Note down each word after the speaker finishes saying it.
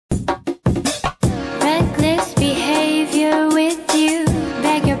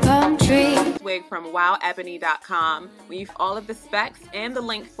wig from WoWEbony.com. We leave all of the specs and the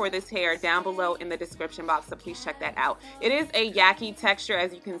link for this hair down below in the description box, so please check that out. It is a Yaki texture,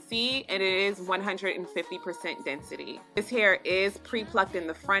 as you can see, and it is 150% density. This hair is pre-plucked in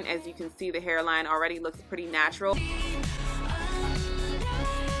the front. As you can see, the hairline already looks pretty natural.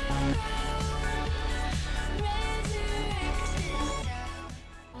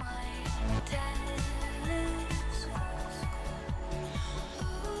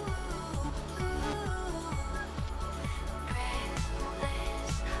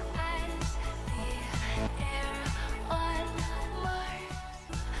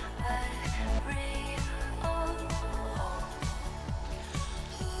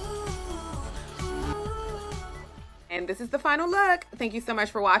 And this is the final look. Thank you so much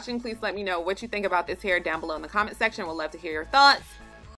for watching. Please let me know what you think about this hair down below in the comment section. We'd love to hear your thoughts.